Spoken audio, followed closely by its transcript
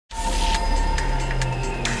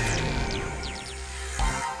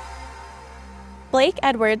Blake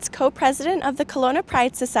Edwards, co-president of the Kelowna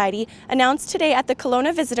Pride Society, announced today at the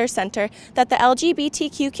Kelowna Visitor Centre that the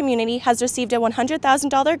LGBTQ community has received a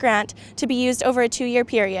 $100,000 grant to be used over a 2-year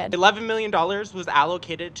period. $11 million was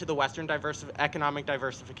allocated to the Western economic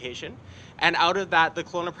diversification, and out of that, the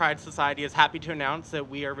Kelowna Pride Society is happy to announce that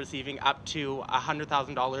we are receiving up to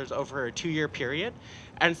 $100,000 over a 2-year period,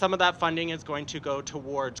 and some of that funding is going to go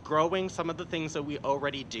towards growing some of the things that we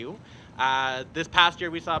already do. This past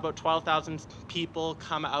year, we saw about 12,000 people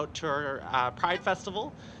come out to our Pride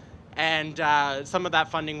Festival, and some of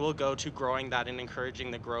that funding will go to growing that and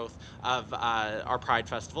encouraging the growth of our Pride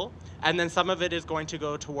Festival. And then some of it is going to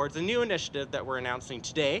go towards a new initiative that we're announcing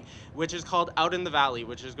today, which is called Out in the Valley,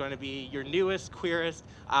 which is going to be your newest, queerest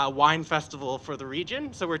wine festival for the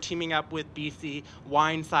region. So we're teaming up with BC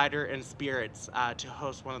Wine, Cider, and Spirits to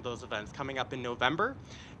host one of those events coming up in November.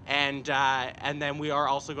 And then we are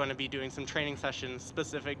also going to be doing some training sessions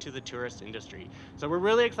specific to the tourist industry. So we're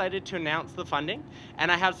really excited to announce the funding,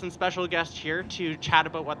 and I have some special guests here to chat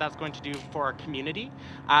about what that's going to do for our community.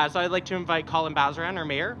 So I'd like to invite Colin Bazaran, our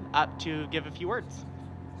mayor, up to give a few words.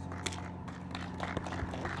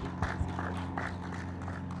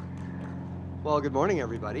 Well, good morning,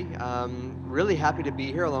 everybody. Really happy to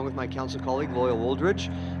be here along with my council colleague, Loyal Wooldridge,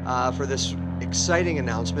 for this exciting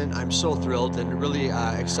announcement. I'm so thrilled and really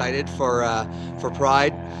excited for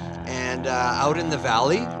Pride. And Out in the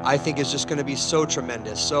Valley, I think is just going to be so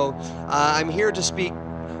tremendous. So I'm here to speak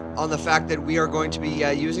on the fact that we are going to be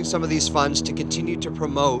using some of these funds to continue to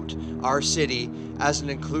promote our city as an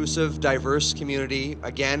inclusive, diverse community,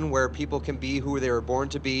 again, where people can be who they were born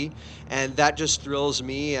to be. And that just thrills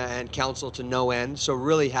me and council to no end. So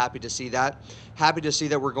really happy to see that. Happy to see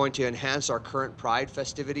that we're going to enhance our current Pride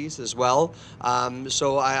festivities as well.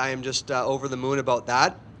 So I am just over the moon about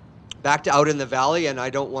that. Back to Out in the Valley, and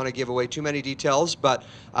I don't want to give away too many details, but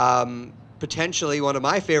potentially one of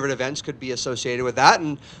my favorite events could be associated with that,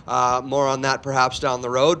 and more on that perhaps down the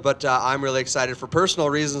road, but I'm really excited for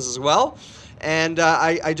personal reasons as well. And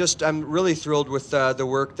I'm really thrilled with the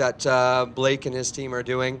work that Blake and his team are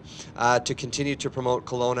doing to continue to promote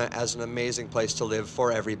Kelowna as an amazing place to live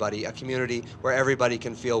for everybody, a community where everybody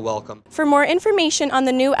can feel welcome. For more information on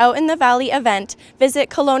the new Out in the Valley event, visit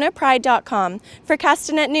KelownaPride.com. For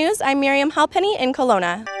Castanet News, I'm Miriam Halpenny in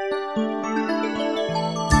Kelowna.